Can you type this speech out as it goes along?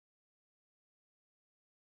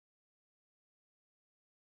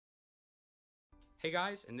Hey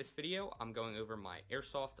guys, in this video I'm going over my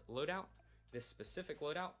Airsoft loadout. This specific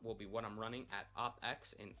loadout will be what I'm running at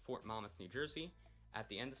HopUp in Fort Monmouth, New Jersey at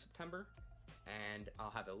the end of September, and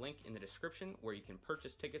I'll have a link in the description where you can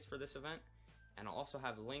purchase tickets for this event, and I'll also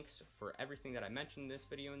have links for everything that I mentioned in this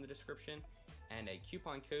video in the description and a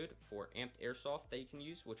coupon code for Amped Airsoft that you can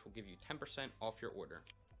use, which will give you 10% off your order.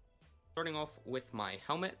 Starting off with my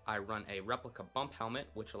helmet, I run a replica bump helmet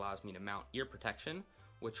which allows me to mount ear protection,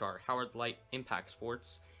 which are Howard Light impact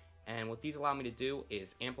sports, and what these allow me to do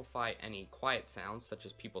is amplify any quiet sounds such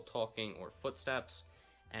as people talking or footsteps,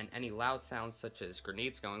 and any loud sounds such as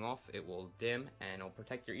grenades going off. It will dim and it'll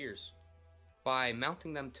protect your ears. By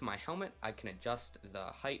mounting them to my helmet, I can adjust the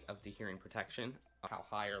height of the hearing protection, how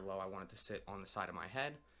high or low I want it to sit on the side of my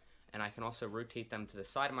head, and I can also rotate them to the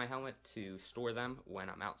side of my helmet to store them when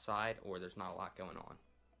I'm outside or there's not a lot going on.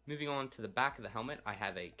 Moving on to the back of the helmet, I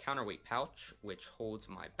have a counterweight pouch which holds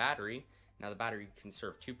my battery. Now the battery can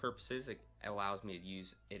serve two purposes. It allows me to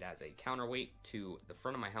use it as a counterweight to the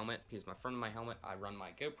front of my helmet, because my front of my helmet I run my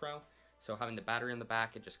GoPro, so having the battery in the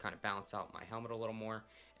back, it just kind of balances out my helmet a little more,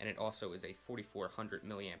 and it also is a 4400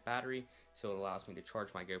 milliamp battery, so it allows me to charge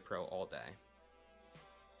my GoPro all day.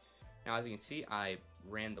 Now as you can see, I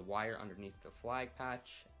ran the wire underneath the flag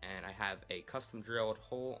patch, and I have a custom drilled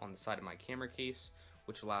hole on the side of my camera case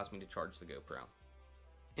which allows me to charge the GoPro.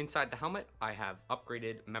 Inside the helmet, I have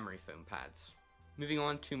upgraded memory foam pads. Moving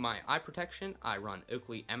on to my eye protection, I run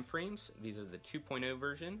Oakley M frames. These are the 2.0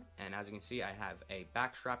 version, and as you can see, I have a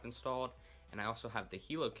back strap installed, and I also have the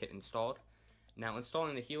Helo kit installed. Now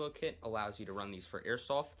installing the Helo kit allows you to run these for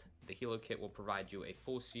airsoft. The Helo kit will provide you a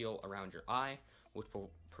full seal around your eye, which will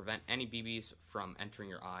prevent any BBs from entering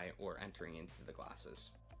your eye or entering into the glasses.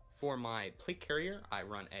 For my plate carrier, I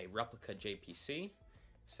run a replica JPC.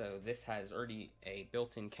 So this has already a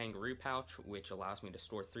built-in kangaroo pouch which allows me to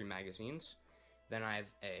store 3 magazines. Then I have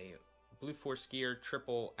a Blue Force Gear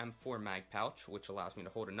triple M4 mag pouch which allows me to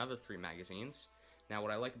hold another 3 magazines. Now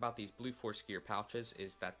what I like about these Blue Force Gear pouches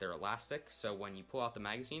is that they're elastic, so when you pull out the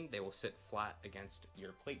magazine they will sit flat against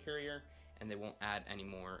your plate carrier and they won't add any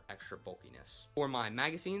more extra bulkiness. For my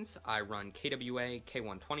magazines, I run KWA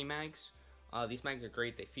K120 mags. These mags are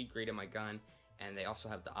great, they feed great in my gun, and they also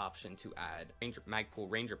have the option to add Magpul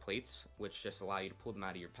Ranger plates, which just allow you to pull them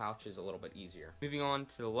out of your pouches a little bit easier. Moving on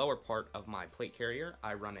to the lower part of my plate carrier,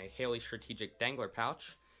 I run a Haley Strategic Dangler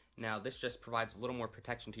pouch. Now this just provides a little more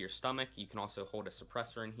protection to your stomach. You can also hold a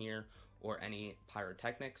suppressor in here or any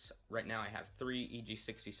pyrotechnics. Right now I have 3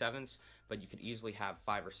 EG67s, but you could easily have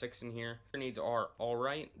 5 or 6 in here. Grenades are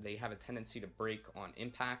alright. They have a tendency to break on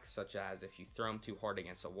impact, such as if you throw them too hard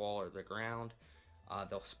against a wall or the ground.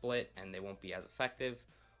 They'll split and they won't be as effective,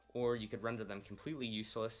 or you could render them completely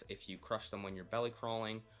useless if you crush them when you're belly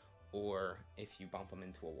crawling or if you bump them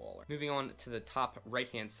into a wall. Moving on to the top right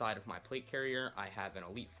hand side of my plate carrier, I have an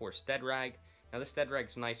Elite Force dead rag. Now this dead rag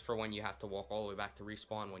is nice for when you have to walk all the way back to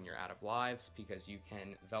respawn when you're out of lives, because you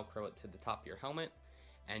can velcro it to the top of your helmet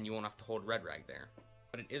and you won't have to hold red rag there.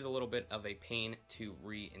 But it is a little bit of a pain to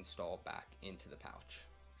reinstall back into the pouch.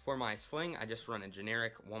 For my sling, I just run a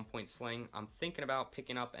generic 1-point sling. I'm thinking about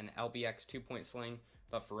picking up an LBX 2-point sling,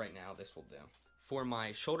 but for right now, this will do. For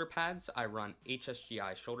my shoulder pads, I run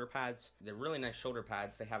HSGI shoulder pads. They're really nice shoulder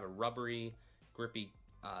pads. They have a rubbery, grippy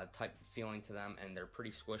type feeling to them, and they're pretty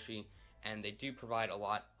squishy, and they do provide a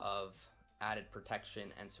lot of added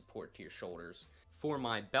protection and support to your shoulders. For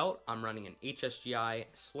my belt, I'm running an HSGI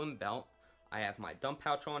slim belt. I have my dump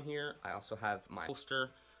pouch on here. I also have my holster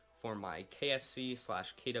for my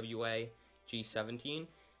KSC/KWA G17.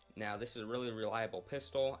 Now this is a really reliable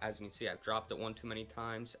pistol. As you can see, I've dropped it one too many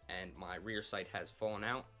times and my rear sight has fallen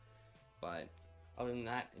out, but other than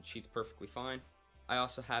that, it shoots perfectly fine. I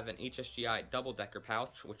also have an HSGI double-decker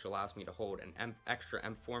pouch which allows me to hold an extra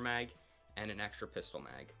M4 mag and an extra pistol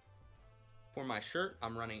mag. For my shirt,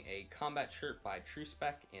 I'm running a combat shirt by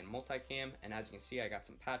TrueSpec in multicam, and as you can see, I got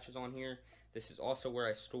some patches on here. This is also where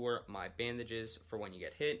I store my bandages for when you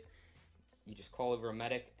get hit. You just call over a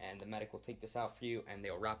medic and the medic will take this out for you and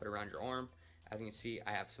they'll wrap it around your arm. As you can see,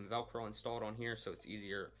 I have some Velcro installed on here so it's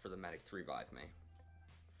easier for the medic to revive me.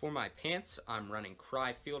 For my pants, I'm running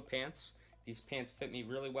Cry Field pants. These pants fit me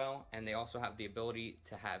really well, and they also have the ability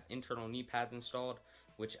to have internal knee pads installed,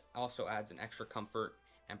 which also adds an extra comfort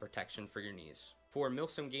and protection for your knees. For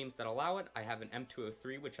Milsim games that allow it, I have an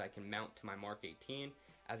M203 which I can mount to my Mark 18.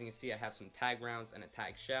 As you can see, I have some tag rounds and a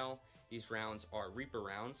tag shell. These rounds are Reaper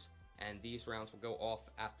rounds, and these rounds will go off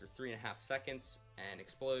after 3.5 seconds and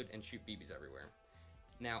explode and shoot BBs everywhere.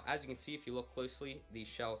 Now, as you can see, if you look closely, these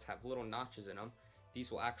shells have little notches in them. These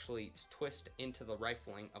will actually twist into the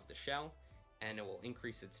rifling of the shell, and it will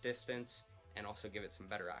increase its distance and also give it some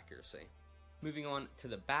better accuracy. Moving on to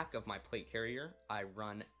the back of my plate carrier, I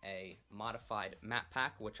run a modified mat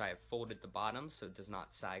pack, which I have folded the bottom so it does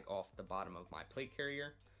not sag off the bottom of my plate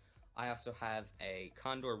carrier. I also have a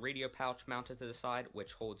Condor radio pouch mounted to the side,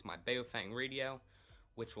 which holds my Baofeng radio,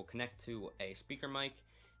 which will connect to a speaker mic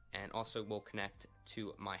and also will connect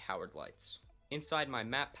to my Howard lights. Inside my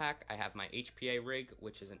mat pack, I have my HPA rig,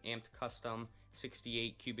 which is an amped custom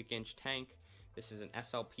 68 cubic inch tank. This is an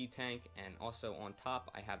SLP tank, and also on top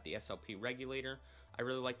I have the SLP regulator. I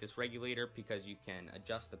really like this regulator because you can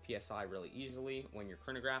adjust the PSI really easily when you're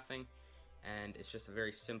chronographing, and it's just a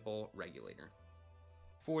very simple regulator.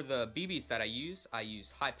 For the BBs that I use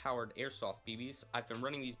high-powered Airsoft BBs. I've been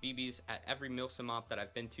running these BBs at every Milsim op that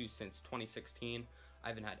I've been to since 2016. I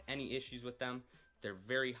haven't had any issues with them. They're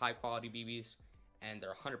very high-quality BBs, and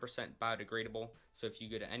they're 100% biodegradable. So if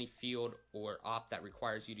you go to any field or op that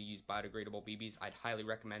requires you to use biodegradable BBs, I'd highly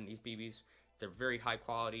recommend these BBs. They're very high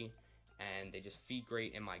quality, and they just feed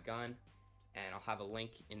great in my gun. And I'll have a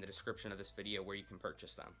link in the description of this video where you can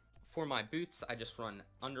purchase them. For my boots, I just run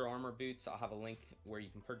Under Armour boots. I'll have a link where you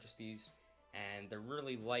can purchase these, and they're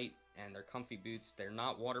really light and they're comfy boots. They're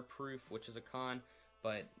not waterproof, which is a con,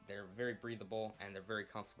 but they're very breathable and they're very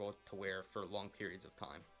comfortable to wear for long periods of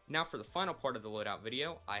time. Now for the final part of the loadout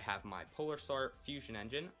video, I have my PolarStar Fusion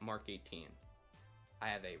Engine Mark 18. I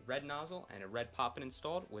have a red nozzle and a red poppet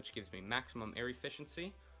installed, which gives me maximum air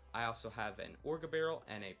efficiency. I also have an Orga barrel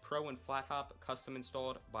and a Pro and Flat Hop custom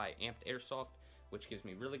installed by Amped Airsoft, which gives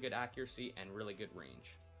me really good accuracy and really good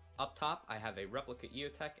range. Up top, I have a replica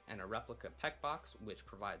EOTech and a replica PEC box, which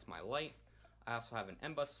provides my light. I also have an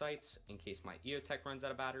M-Bus sights in case my EOTech runs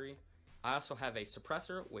out of battery. I also have a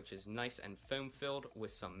suppressor, which is nice and foam filled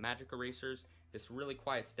with some magic erasers. This really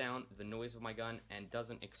quiets down the noise of my gun and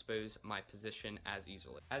doesn't expose my position as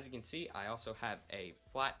easily. As you can see, I also have a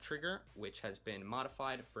flat trigger, which has been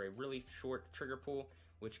modified for a really short trigger pull,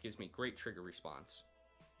 which gives me great trigger response.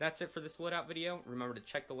 That's it for this loadout video. Remember to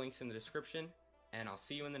check the links in the description, and I'll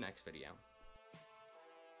see you in the next video.